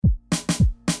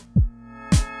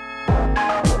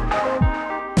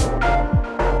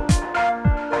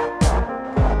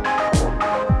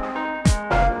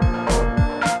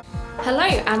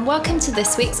and welcome to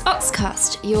this week's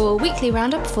Oxcast, your weekly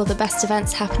roundup for the best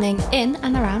events happening in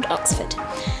and around Oxford.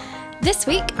 This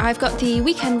week, I've got the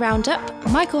weekend roundup.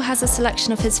 Michael has a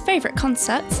selection of his favourite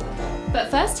concerts.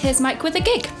 But first, here's Mike with a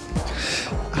gig.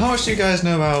 How much do you guys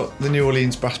know about the New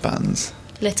Orleans brass bands?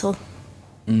 Little.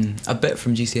 A bit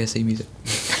from GCSE music.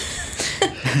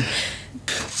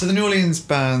 So the New Orleans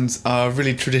bands are a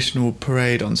really traditional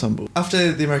parade ensemble.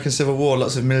 After the American Civil War,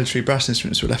 lots of military brass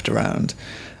instruments were left around,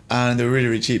 and they were really,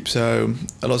 really cheap, so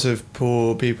lots of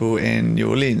poor people in New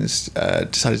Orleans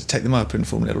decided to take them up and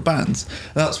form little bands.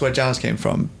 And that's where jazz came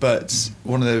from, but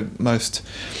one of the most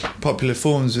popular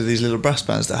forms of these little brass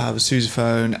bands that have a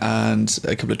sousaphone and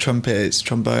a couple of trumpets,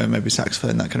 trombone, maybe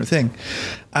saxophone, that kind of thing.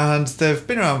 And they've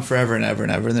been around forever and ever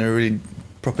and ever, and they're a really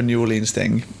proper New Orleans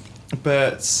thing.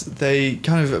 But they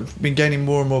kind of have been gaining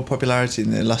more and more popularity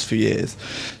in the last few years.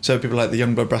 So people like the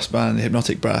Youngblood Brass Band, the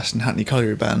Hypnotic Brass and Hackney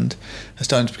Colliery Band are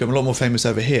starting to become a lot more famous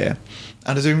over here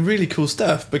and are doing really cool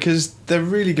stuff because they're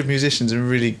really good musicians and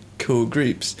really cool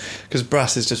groups, because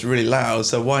brass is just really loud,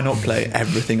 so why not play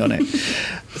everything on it?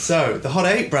 So the Hot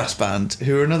 8 Brass Band,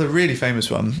 who are another really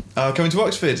famous one, are coming to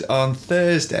Oxford on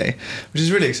Thursday, which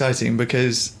is really exciting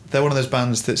because they're one of those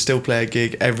bands that still play a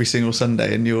gig every single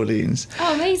Sunday in New Orleans.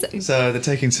 Oh, amazing. So they're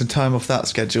taking some time off that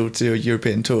schedule to do a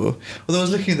European tour. Although I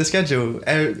was looking at the schedule,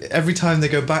 every time they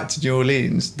go back to New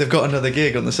Orleans, they've got another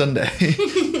gig on the Sunday.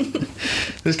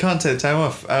 They just can't take the time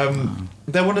off.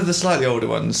 They're one of the slightly older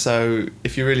ones, so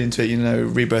if you're really into it, you know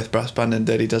Rebirth Brass Band and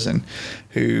Dirty Dozen,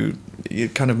 who are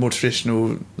kind of more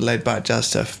traditional, laid-back jazz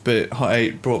stuff, but Hot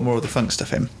 8 brought more of the funk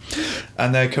stuff in.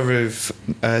 And their cover of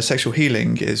Sexual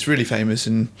Healing is really famous,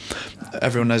 and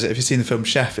everyone knows it. If you've seen the film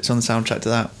Chef, it's on the soundtrack to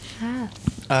that.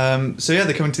 So yeah,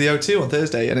 they're coming to the O2 on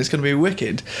Thursday, and it's going to be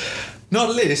wicked.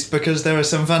 Not least because there are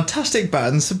some fantastic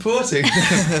bands supporting.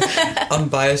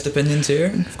 Unbiased opinions here,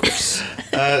 of course.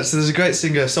 So there's a great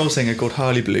soul singer called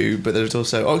Harley Blue, but there's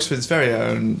also Oxford's very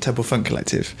own Temple Funk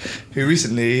Collective, who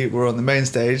recently were on the main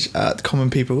stage at Common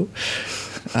People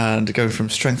and going from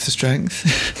strength to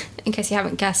strength. In case you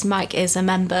haven't guessed, Mike is a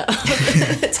member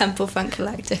of the Temple Funk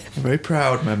Collective. A very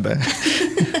proud member.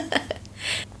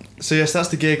 So yes, that's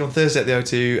the gig on Thursday at the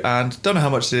O2, and don't know how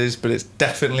much it is, but it's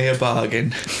definitely a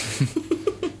bargain.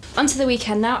 On to the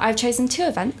weekend now. I've chosen two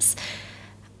events.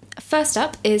 First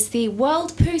up is the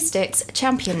World Poo Sticks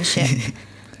Championship.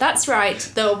 That's right,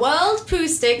 the World Poo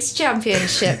Sticks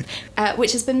Championship,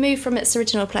 which has been moved from its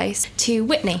original place to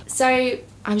Witney. So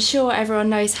I'm sure everyone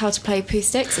knows how to play Poo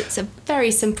Sticks. It's a very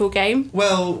simple game.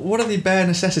 Well, what are the bare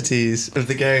necessities of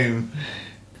the game?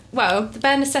 Well, the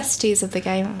bare necessities of the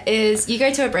game is you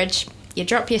go to a bridge, you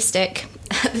drop your stick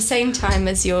at the same time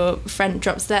as your friend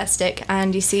drops their stick,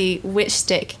 and you see which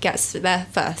stick gets there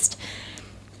first.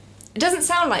 It doesn't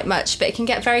sound like much, but it can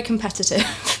get very competitive.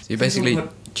 So you're basically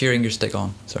cheering your stick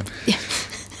on. Sorry. Yeah.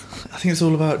 I think it's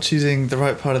all about choosing the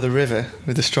right part of the river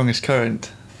with the strongest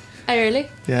current. Oh, really?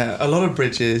 Yeah, a lot of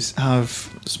bridges have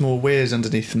small weirs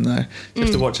underneath them, though. You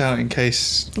have to watch out in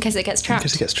case In case it gets trapped.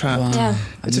 Wow. Yeah.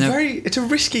 It's a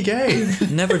risky game.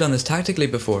 Never done this tactically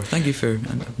before. Thank you for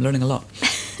I'm learning a lot.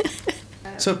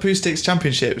 So at Poo Sticks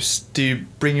Championships, do you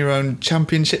bring your own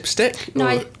championship stick? No,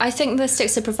 or- I think the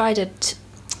sticks are provided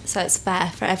so it's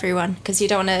fair for everyone, because you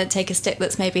don't want to take a stick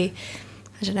that's maybe,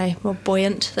 I don't know, more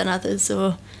buoyant than others,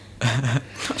 or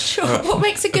not sure. What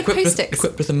makes a good poo stick?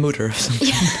 Equipped with a motor or something.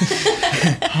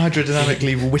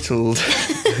 Hydrodynamically whittled.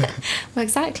 Well,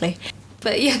 exactly.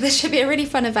 But yeah, this should be a really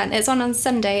fun event. It's on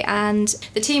Sunday, and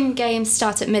the team games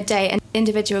start at midday and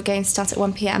individual games start at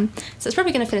 1 p.m. So it's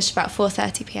probably going to finish about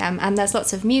 4:30 p.m. And there's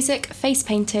lots of music, face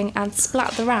painting and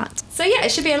Splat the Rat. So yeah,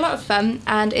 it should be a lot of fun,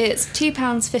 and it's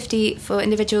 £2.50 for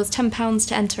individuals, £10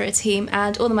 to enter a team,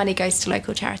 and all the money goes to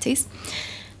local charities.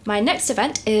 My next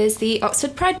event is the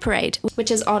Oxford Pride Parade, which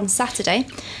is on Saturday.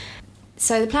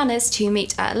 So the plan is to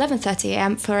meet at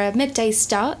 11:30am for a midday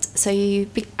start. So you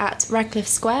be at Radcliffe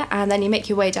Square, and then you make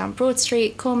your way down Broad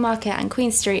Street, Cornmarket and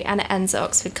Queen Street, and it ends at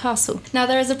Oxford Castle. Now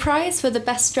there is a prize for the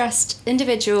best dressed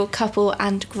individual, couple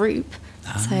and group.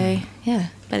 So yeah,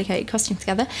 better get your costume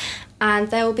together.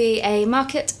 And there will be a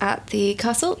market at the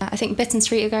castle. I think Bitton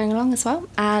Street are going along as well.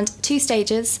 And 2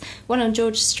 stages, one on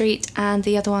George Street and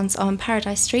the other one's on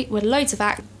Paradise Street, with loads of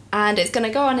acts. And it's going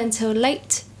to go on until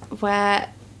late,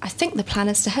 where I think the plan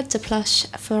is to head to Plush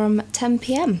from 10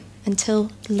 p.m.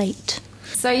 until late.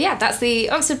 So yeah, that's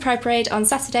the Oxford Pride Parade on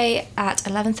Saturday at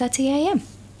 11:30 a.m.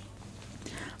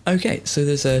 Okay, so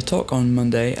there's a talk on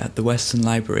Monday at the Weston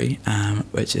Library,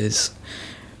 which is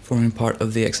forming part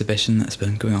of the exhibition that's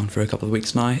been going on for a couple of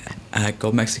weeks now,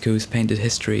 called Mexico's Painted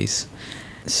Histories.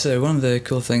 So one of the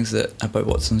cool things about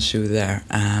what's on show there,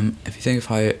 if you think of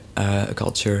how a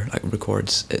culture like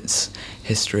records its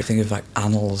history, think of like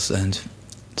annals and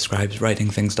scribes writing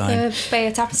things down. The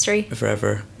Bayeux Tapestry.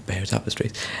 Forever, Bayeux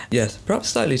Tapestries. Yes, perhaps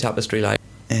slightly tapestry-like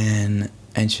in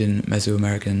ancient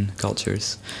Mesoamerican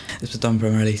cultures. This was done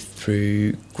primarily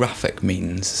through graphic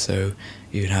means, so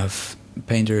you'd have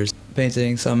painters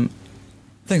painting some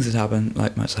things that happen,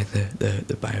 much like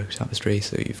the Bayeux Tapestry.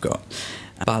 So you've got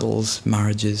battles,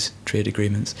 marriages, trade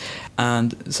agreements,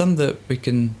 and some that we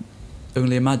can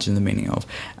only imagine the meaning of,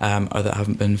 or that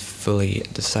haven't been fully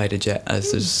decided yet,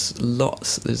 as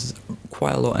there's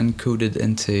quite a lot encoded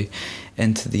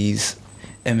into these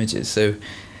images. So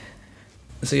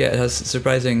yeah, it has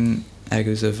surprising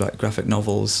echoes of like graphic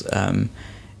novels,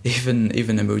 even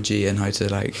emoji, and how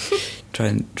to like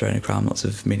trying to cram lots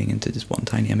of meaning into just one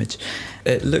tiny image.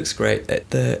 It looks great.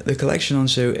 The collection on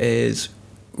show is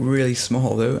really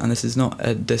small though, and this is not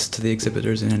a diss to the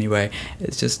exhibitors in any way.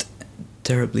 It's just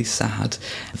terribly sad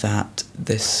that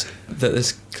this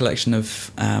collection of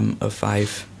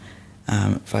five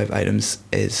items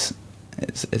is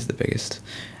the biggest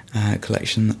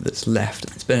collection that's left.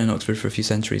 It's been in Oxford for a few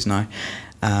centuries now,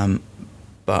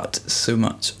 but so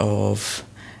much of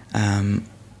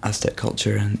Aztec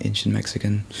culture and ancient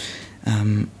Mexican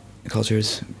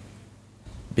cultures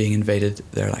being invaded,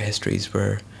 their like histories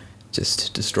were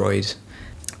just destroyed.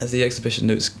 As the exhibition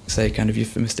notes say, kind of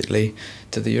euphemistically,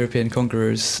 to the European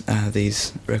conquerors,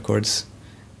 these records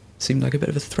seemed like a bit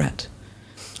of a threat.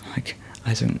 Like,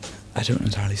 I don't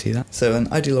entirely see that. So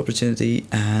an ideal opportunity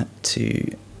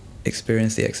to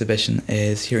experience the exhibition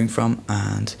is hearing from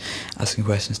and asking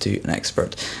questions to an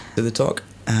expert. So the talk,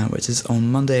 which is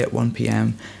on Monday at 1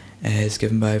 p.m, is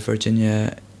given by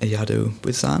Virginia Ayado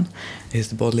Busan, who's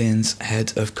the Bodleian's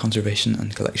head of conservation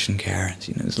and collection care.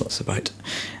 She knows lots about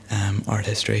art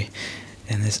history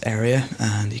in this area,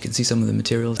 and you can see some of the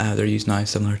materials they're used now,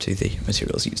 similar to the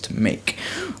materials used to make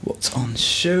what's on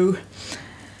show.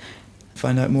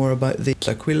 Find out more about the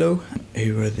Tlaquilo,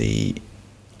 who were the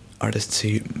artists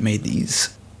who made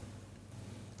these.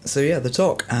 So yeah, the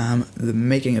talk, The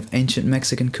Making of Ancient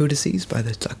Mexican Codices by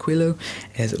the Tlaquilo,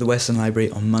 is at the Western Library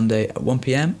on Monday at 1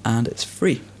 p.m, and it's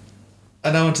free.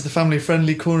 And now onto the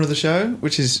family-friendly corner of the show,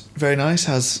 which is very nice,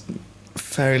 has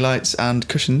fairy lights and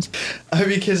cushions. I hope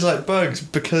you kids like bugs,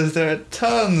 because there are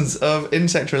tons of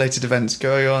insect-related events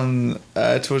going on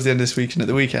towards the end of this week and at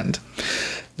the weekend.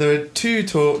 There are 2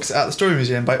 talks at the Story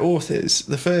Museum by authors.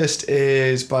 The first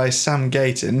is by Sam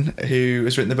Gayton, who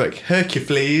has written the book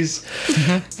Hercules.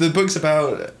 The book's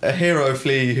about a hero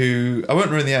flea who, I won't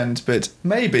ruin the end, but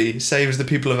maybe saves the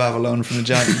people of Avalon from the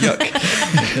giant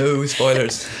yuck. No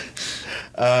spoilers.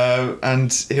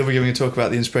 And he'll be giving a talk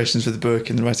about the inspirations for the book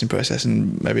and the writing process,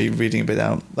 and maybe reading a bit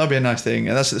out. That'll be a nice thing.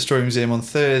 And that's at the Story Museum on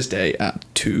Thursday at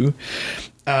 2.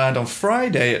 And on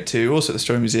Friday at 2, also at the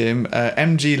Story Museum,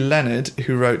 M.G. Leonard,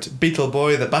 who wrote Beetle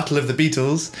Boy, The Battle of the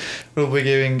Beetles, will be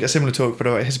giving a similar talk but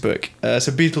about his book.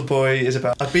 So Beetle Boy is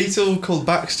about a beetle called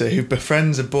Baxter who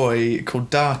befriends a boy called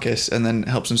Darkus and then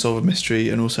helps him solve a mystery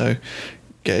and also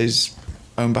get his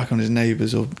own back on his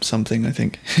neighbours or something, I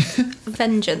think.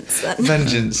 Vengeance, then.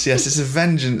 Vengeance, yes, it's a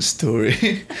vengeance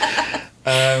story.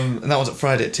 And that one's at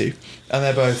Friday at 2. And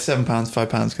they're both £7,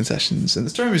 £5 concessions. And the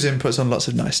Story Museum puts on lots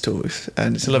of nice talks,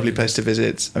 and it's a lovely place to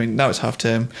visit. I mean, now it's half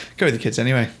term. Go with the kids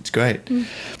anyway. It's great.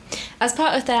 As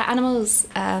part of their animals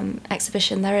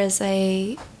exhibition, there is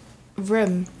a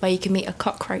room where you can meet a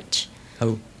cockroach.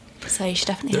 Oh. So you should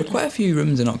definitely There are quite a few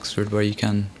rooms in Oxford where you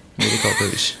can meet a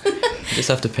cockroach. You just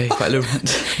have to pay quite low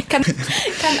rent. Can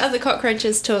other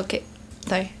cockroaches talk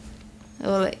though?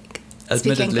 Or like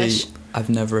speak English? I've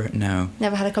never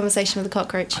had a conversation with a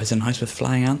cockroach. I was in a house with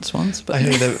flying ants once, but I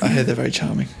hear they're very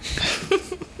charming.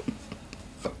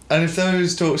 And if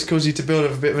those talks cause you to build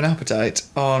up a bit of an appetite,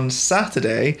 on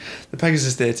Saturday, the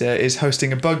Pegasus Theatre is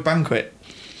hosting a bug banquet.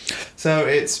 So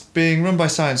it's being run by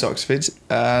Science Oxford,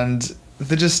 and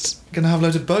they're just going to have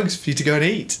loads of bugs for you to go and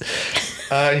eat.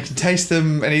 You can taste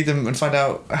them and eat them and find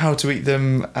out how to eat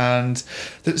them. And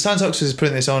the Science Oxford is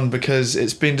putting this on because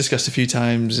it's been discussed a few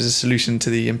times as a solution to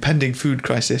the impending food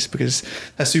crisis, because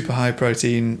they're super high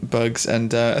protein bugs,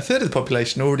 and a third of the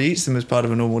population already eats them as part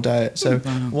of a normal diet. So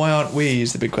why aren't we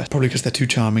is the big question. Probably because they're too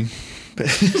charming.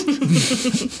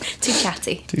 Too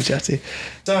chatty. Too chatty.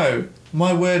 So,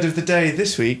 my word of the day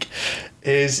this week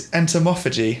is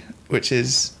entomophagy, which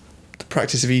is the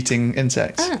practice of eating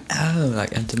insects. Oh,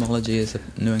 like entomology is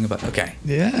knowing about... Okay.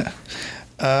 Yeah.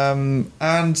 And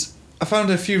I found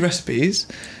a few recipes.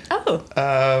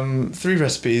 Oh. 3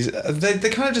 recipes. They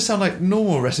kind of just sound like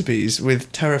normal recipes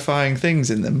with terrifying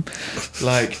things in them.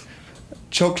 Like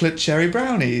chocolate cherry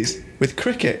brownies with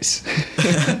crickets.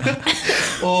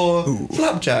 Or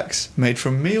flapjacks made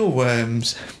from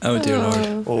mealworms. Oh dear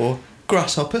Lord. Or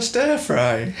grasshopper stir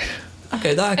fry.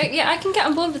 Okay, that Yeah, I can get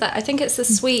on board with that. I think it's the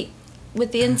sweet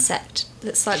with the insect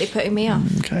that's slightly putting me off.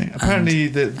 Okay. Apparently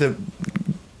the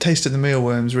taste of the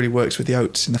mealworms really works with the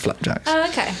oats in the flapjacks. Oh,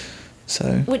 okay.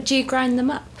 So. Would you grind them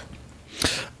up?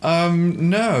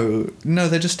 No,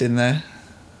 they're just in there.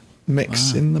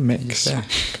 Mix in the mix. I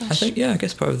think I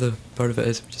guess part of it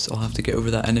is we just all have to get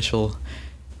over that initial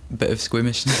bit of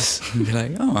squeamishness and be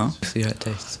like, oh well, see how it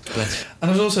tastes. Bless.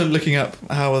 And I was also looking up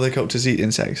how other cultures eat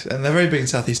insects, and they're very big in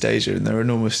Southeast Asia, and there are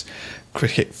enormous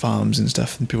cricket farms and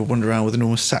stuff, and people wander around with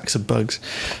enormous sacks of bugs.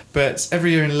 But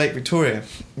every year in Lake Victoria,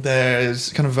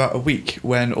 there's kind of about a week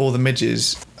when all the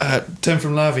midges turn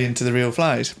from larvae into the real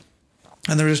flies.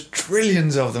 And there are just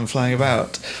trillions of them flying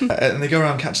about. And they go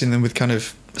around catching them with kind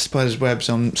of spider's webs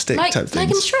on stick type things. Like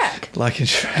in Shrek? Like in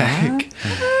Shrek.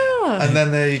 Oh. And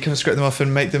then they kind of scrape them off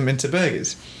and make them into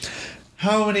burgers.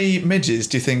 How many midges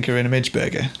do you think are in a midge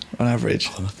burger on average?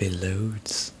 Oh, there must be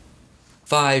loads.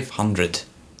 500.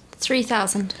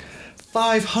 3,000.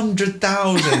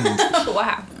 500,000.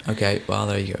 Wow. Okay, well,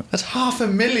 there you go. That's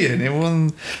 500,000 in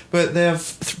one. But they have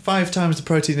 5 times the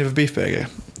protein of a beef burger.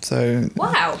 So.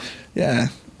 Wow. Yeah.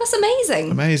 That's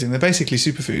amazing. Amazing. They're basically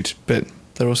superfood, but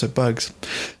they're also bugs.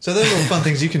 So those are all fun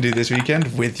things you can do this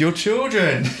weekend with your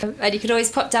children. And you can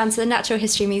always pop down to the Natural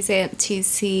History Museum to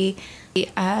see the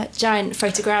giant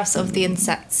photographs of the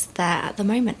insects there at the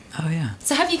moment. Oh, yeah.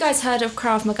 So have you guys heard of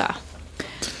Krav Maga?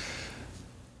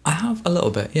 I have a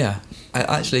little bit, yeah.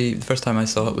 The first time I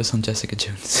saw it was on Jessica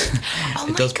Jones. Oh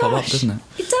It does pop up, doesn't it?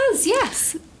 It does,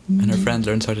 yes. And her friend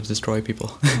learns how to destroy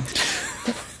people.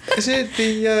 Is it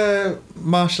the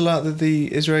martial art that the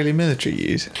Israeli military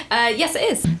use? Yes,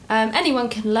 it is. Anyone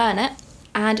can learn it,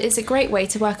 and it's a great way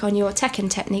to work on your Tekken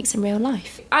techniques in real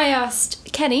life. I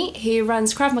asked Kenny, who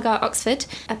runs Krav Maga Oxford,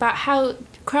 about how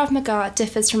Krav Maga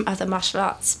differs from other martial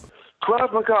arts.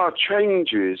 Krav Maga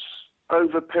changes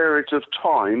over periods of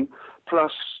time,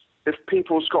 plus if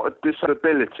people's got a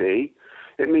disability,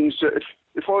 it means that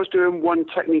if I was doing one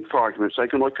technique, for argument's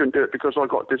sake, and I couldn't do it because I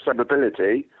got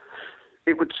disability,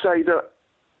 it would say that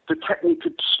the technique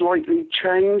could slightly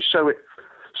change so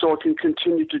I can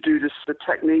continue to do the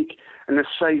technique in a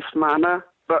safe manner.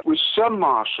 But with some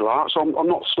martial arts, I'm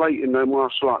not slating no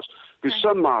martial arts. With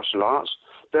some martial arts,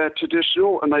 they're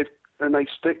traditional and they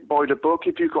stick by the book.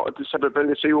 If you've got a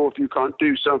disability or if you can't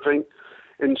do something,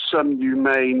 in some you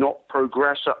may not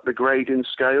progress up the grading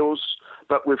scales.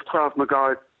 But with Krav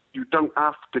Maga, you don't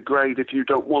have to grade if you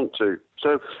don't want to.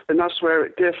 And that's where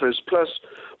it differs. Plus,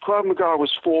 Krav Maga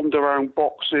was formed around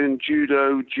boxing,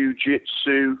 judo,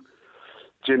 jiu-jitsu,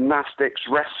 gymnastics,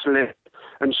 wrestling,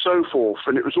 and so forth.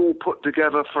 And it was all put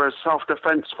together for a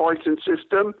self-defense fighting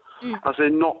system, as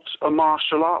in not a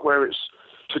martial art where it's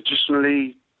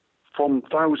traditionally from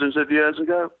thousands of years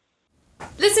ago.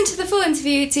 Listen to the full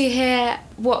interview to hear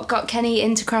what got Kenny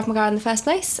into Krav Maga in the first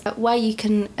place, where you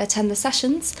can attend the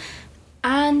sessions,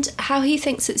 and how he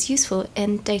thinks it's useful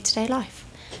in day-to-day life.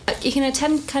 You can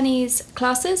attend Kenny's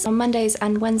classes on Mondays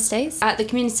and Wednesdays at the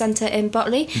community centre in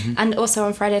Botley, and also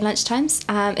on Friday lunchtimes.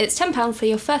 It's £10 for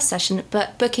your first session,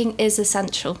 but booking is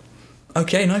essential.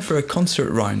 Okay, now for a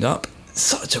concert roundup.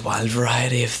 Such a wild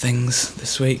variety of things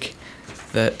this week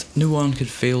that no one could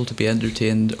fail to be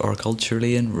entertained or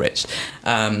culturally enriched.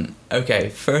 Okay,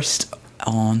 first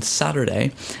on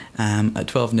Saturday at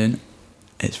 12 noon,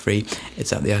 it's free,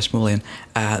 it's at the Ashmolean.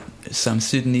 Some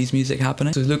Sudanese music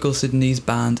happening. So local Sudanese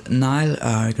band Nile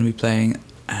are going to be playing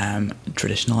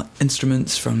traditional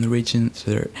instruments from the region.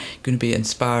 So they're going to be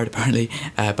inspired apparently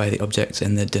by the objects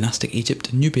in the dynastic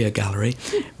Egypt Nubia gallery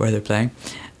where they're playing.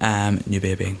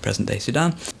 Nubia being present day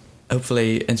Sudan.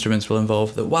 Hopefully instruments will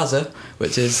involve the waza,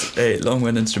 which is a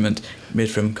long-wind instrument made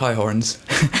from cow horns.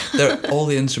 All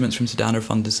the instruments from Sudan are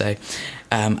fun to say,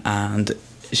 and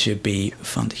should be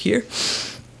fun to hear.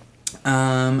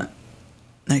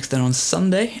 Next then on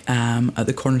Sunday, at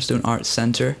the Cornerstone Arts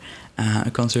Centre, a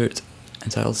concert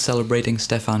entitled Celebrating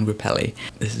Stefan Grappelli.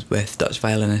 This is with Dutch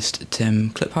violinist Tim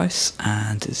Kliphuis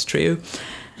and his trio.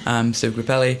 So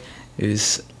Grappelli,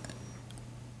 who's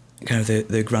kind of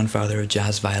the grandfather of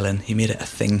jazz violin, he made it a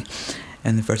thing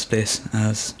in the first place.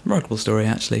 It's a remarkable story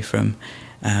actually, from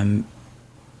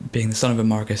being the son of a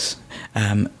Marcus,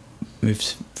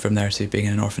 moved from there to being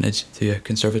in an orphanage to a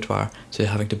conservatoire to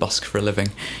having to busk for a living,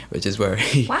 which is where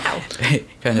he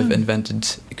kind of co-invented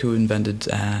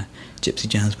gypsy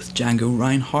jazz with Django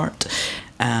Reinhardt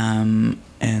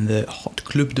in the Hot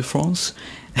Club de France,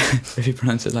 if you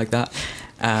pronounce it like that.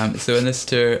 So in this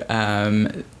tour,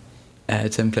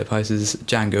 Tim Cliphouse's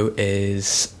Django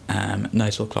is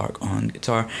Nigel Clark on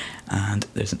guitar, and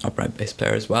there's an upright bass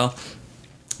player as well.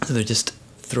 So they're just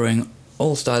throwing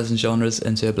all styles and genres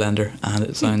into a blender, and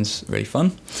it sounds really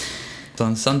fun. It's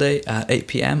on Sunday at 8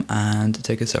 p.m, and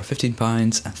tickets are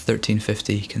 £15 and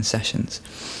 £13.50 concessions.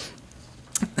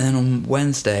 And then on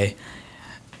Wednesday,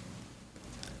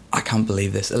 I can't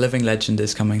believe this, a living legend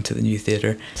is coming to the New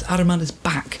Theatre. Adam Ant is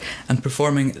back and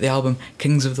performing the album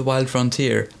Kings of the Wild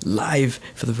Frontier live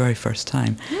for the very first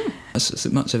time. So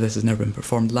much of this has never been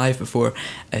performed live before.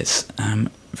 It's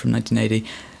from 1980.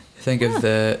 Think of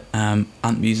the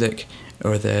Ant music,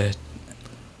 or the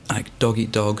Dog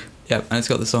Eat Dog. Yeah, and it's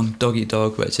got the song Dog Eat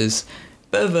Dog, which is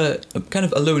a bit of a kind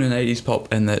of alone in 80s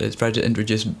pop in that it's tried to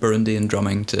introduce Burundian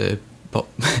drumming to pop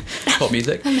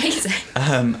music. Amazing.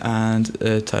 And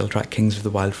the title track Kings of the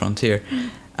Wild Frontier.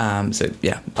 So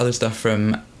yeah, other stuff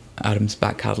from Adam's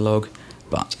back catalogue,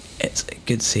 but it's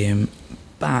good to see him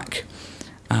back.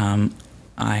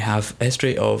 I have a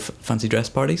history of fancy dress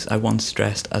parties. I once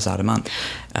dressed as Adam Ant,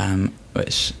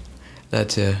 which led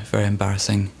to a very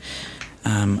embarrassing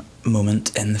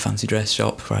moment in the fancy dress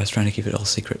shop where I was trying to keep it all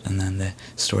secret, and then the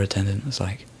store attendant was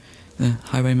like, the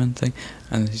highwayman thing,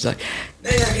 and he's like,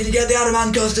 "Yeah, can you get the Adam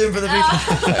Ant costume for the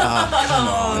people?" Come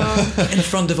on, in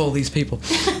front of all these people.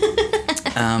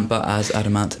 But as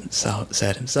Adam Ant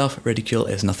said himself, ridicule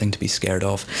is nothing to be scared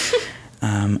of.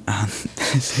 And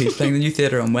so he's playing the New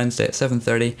Theatre on Wednesday at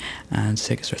 7:30, and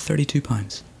tickets are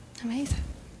 £32. Amazing.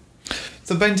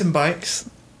 So Bainton Bikes,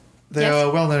 they Yes.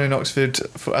 are well known in Oxford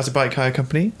as a bike hire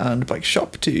company and a bike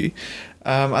shop too.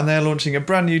 And they're launching a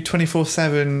brand new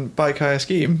 24/7 bike hire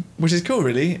scheme, which is cool,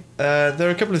 really. There are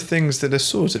a couple of things that are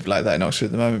sort of like that in Oxford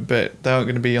at the moment, but they aren't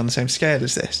going to be on the same scale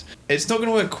as this. It's not going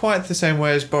to work quite the same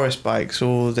way as Boris Bikes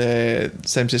or the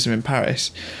same system in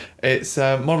Paris. It's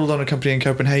modelled on a company in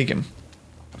Copenhagen.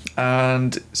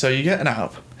 And so you get an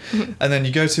app, and then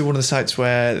you go to one of the sites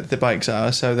where the bikes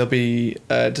are. So there'll be,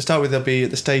 to start with, they'll be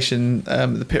at the station,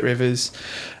 the Pit Rivers,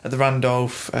 at the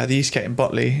Randolph, the Eastgate in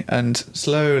Botley, and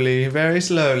slowly, very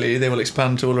slowly, they will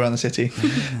expand to all around the city.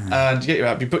 And you get your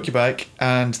app, you book your bike,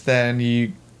 and then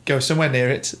you go somewhere near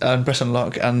it and press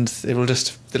unlock, and it will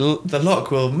just, the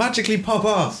lock will magically pop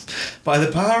off by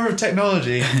the power of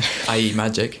technology. I.e.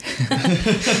 magic.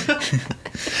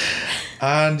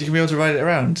 And you can be able to ride it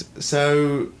around.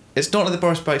 So it's not like the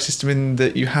Boris Bike system in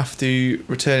that you have to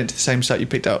return it to the same site you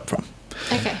picked it up from.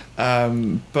 Okay.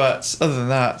 But other than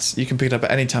that, you can pick it up at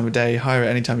any time of day, hire it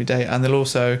any time of day, and they'll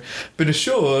also been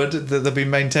assured that they'll be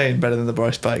maintained better than the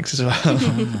Boris Bikes as well.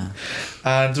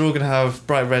 And they're all going to have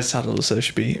bright red saddles, so it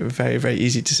should be very, very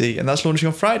easy to see. And that's launching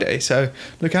on Friday, so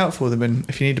look out for them, and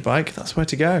if you need a bike, that's where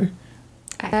to go.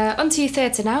 On to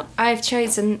theatre now. I've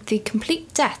chosen The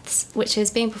Complete Deaths, which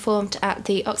is being performed at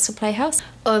the Oxford Playhouse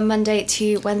on Monday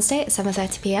to Wednesday at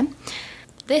 7:30 p.m.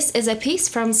 This is a piece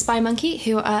from Spy Monkey,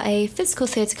 who are a physical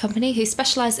theatre company who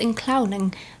specialise in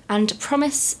clowning and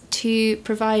promise to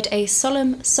provide a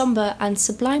solemn, sombre and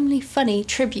sublimely funny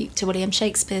tribute to William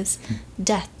Shakespeare's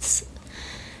deaths.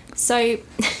 So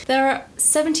there are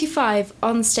 75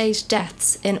 on-stage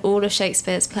deaths in all of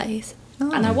Shakespeare's plays.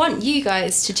 And I want you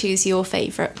guys to choose your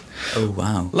favourite. Oh,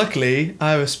 wow. Luckily,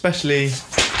 I have a specially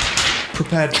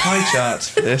prepared pie chart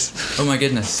for this. Oh, my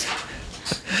goodness.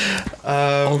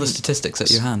 All the statistics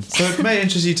at your hand. So it may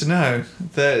interest you to know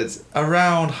that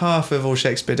around half of all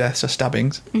Shakespeare deaths are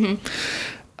stabbings.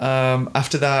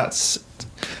 After that,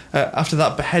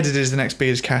 beheaded is the next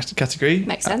biggest category.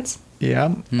 Makes sense.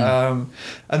 Yeah. And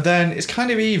then it's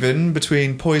kind of even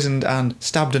between poisoned and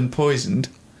stabbed and poisoned.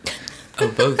 Oh,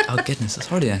 both. Oh, goodness, that's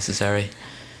hardly necessary.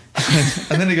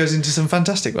 And then it goes into some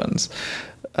fantastic ones.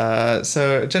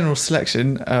 So a general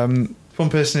selection. One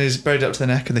person is buried up to the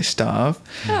neck and they starve.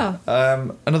 Oh.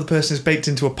 Another person is baked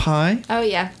into a pie. Oh,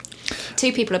 yeah.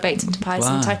 2 people are baked into pies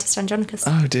in Titus Andronicus.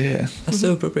 Oh dear. That's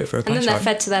so appropriate for a pie And then they're chart.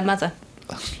 fed to their mother.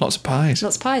 Lots of pies.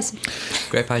 Lots of pies.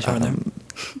 Great pie chart there.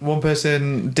 One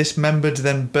person dismembered,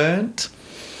 then burnt.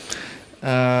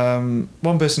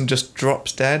 One person just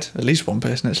drops dead. At least one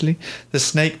person, actually. The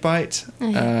snake bite. Oh,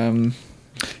 yeah.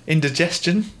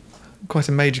 Indigestion. Quite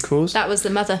a major cause. That was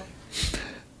the mother.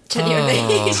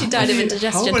 Genuinely. She died of How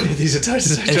indigestion. many of these are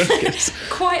Titus Andronicus?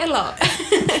 Quite a lot.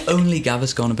 Only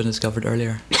Gaviscon had been discovered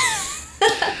earlier.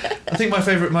 I think my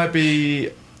favourite might be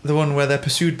the one where they're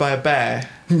pursued by a bear.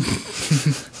 I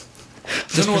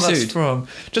don't know what that's pursued? from.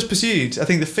 Just pursued. I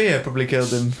think the fear probably killed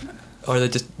them. Or they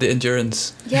just the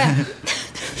endurance. Yeah.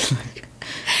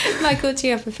 Michael, do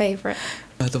you have a favourite?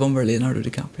 The one where Leonardo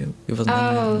DiCaprio. He wasn't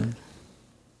Oh. in there.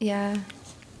 Yeah.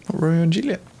 Romeo and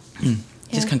Juliet. You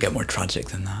just can't get more tragic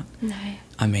than that. No.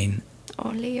 I mean, Oh,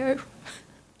 Leo.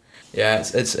 Yeah,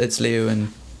 it's Leo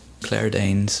and Claire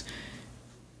Danes.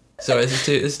 So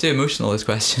it's too emotional, this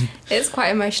question. It's quite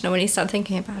emotional when you start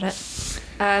thinking about it.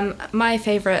 My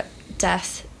favourite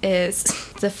death is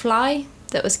the fly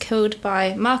that was killed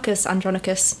by Marcus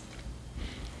Andronicus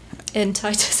in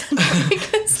Titus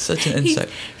Andronicus. Such an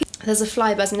insect. There's a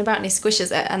fly buzzing about and he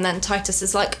squishes it, and then Titus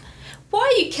is like, "Why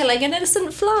are you killing an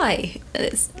innocent fly?" And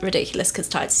it's ridiculous because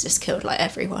Titus just killed like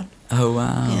everyone. Oh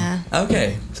wow. Yeah.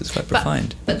 Okay, so it's quite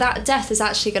profound. But that death is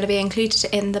actually going to be included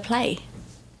in the play.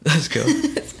 That's cool.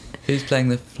 Who's playing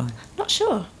the fly? Not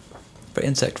sure. Very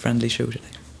insect-friendly show today.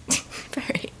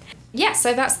 Very. Yeah,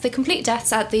 so that's the complete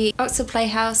deaths at the Oxford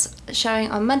Playhouse, showing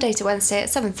on Monday to Wednesday at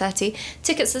 7:30.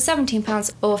 Tickets are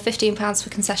 £17 or £15 for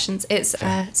concessions. It's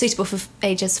suitable for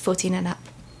ages 14 and up.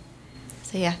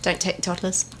 So yeah, don't take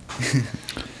toddlers.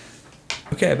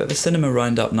 Okay, a bit of a cinema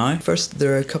roundup now. First,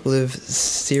 there are a couple of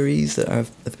series that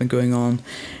have been going on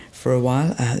for a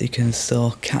while that you can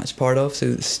still catch part of.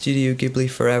 So Studio Ghibli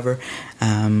Forever.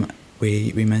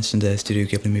 We mentioned a Studio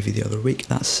Ghibli movie the other week.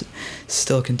 That's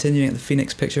still continuing at the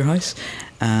Phoenix Picture House.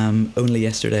 Only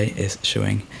Yesterday is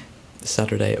showing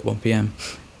Saturday at 1 p.m.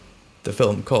 The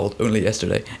film called Only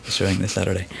Yesterday is showing this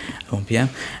Saturday at 1 p.m.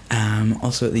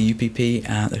 Also at the UPP,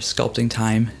 there's Sculpting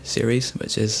Time series,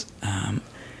 which is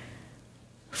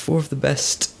 4 of the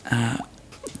best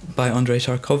by Andrei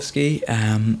Tarkovsky,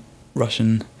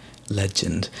 Russian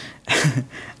legend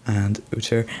and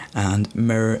auteur, and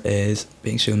Mirror is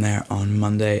being shown there on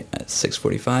Monday at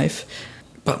 6:45.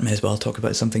 But may as well talk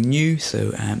about something new.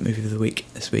 So movie of the week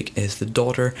this week is The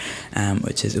Daughter,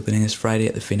 which is opening this Friday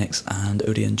at the Phoenix and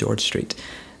Odeon George Street.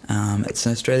 It's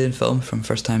an Australian film from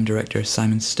first-time director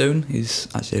Simon Stone, who's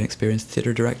actually an experienced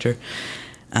theatre director.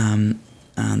 And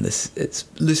it's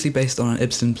loosely based on an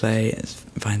Ibsen play. It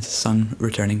finds a son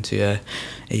returning to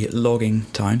a logging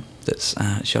town that's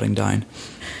shutting down.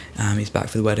 He's back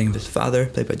for the wedding of his father,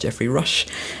 played by Geoffrey Rush.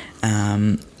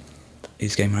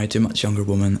 He's getting married to a much younger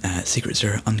woman. Secrets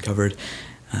are uncovered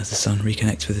as the son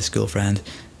reconnects with his school friend.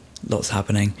 Lots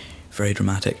happening. Very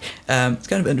dramatic. It's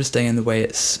kind of interesting in the way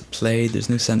it's played. There's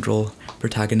no central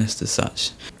protagonist as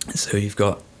such. So you've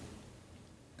got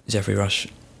Geoffrey Rush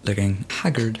looking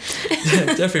haggard.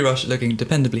 Geoffrey Rush looking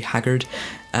dependably haggard.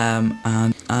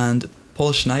 And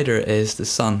Paul Schneider is the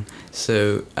son.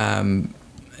 So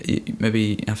you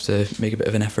maybe have to make a bit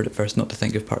of an effort at first not to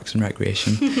think of Parks and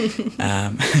Recreation,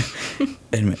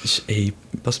 in which he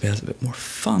possibly has a bit more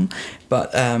fun.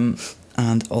 But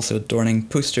and also adorning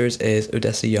posters is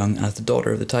Odessa Young as the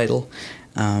daughter of the title.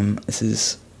 This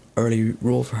is early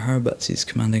role for her, but she's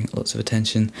commanding lots of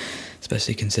attention,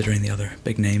 especially considering the other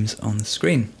big names on the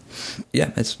screen.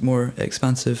 Yeah, it's more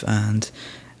expansive and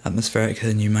atmospheric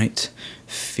than you might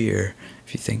fear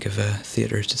if you think of a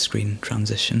theatre to screen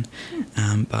transition.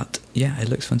 But yeah, it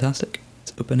looks fantastic.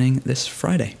 It's opening this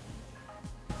Friday.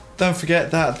 Don't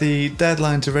forget that the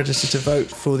deadline to register to vote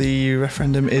for the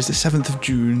referendum is the 7th of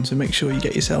June, so make sure you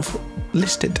get yourself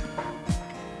listed.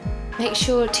 Make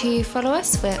sure to follow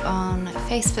us. We're on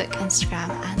Facebook, Instagram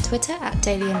and Twitter at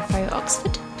Daily Info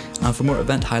Oxford. And for more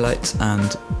event highlights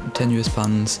and tenuous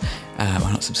puns,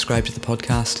 why not subscribe to the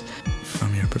podcast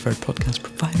from your preferred podcast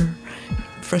provider?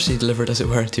 Freshly delivered, as it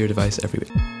were, to your device every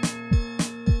week.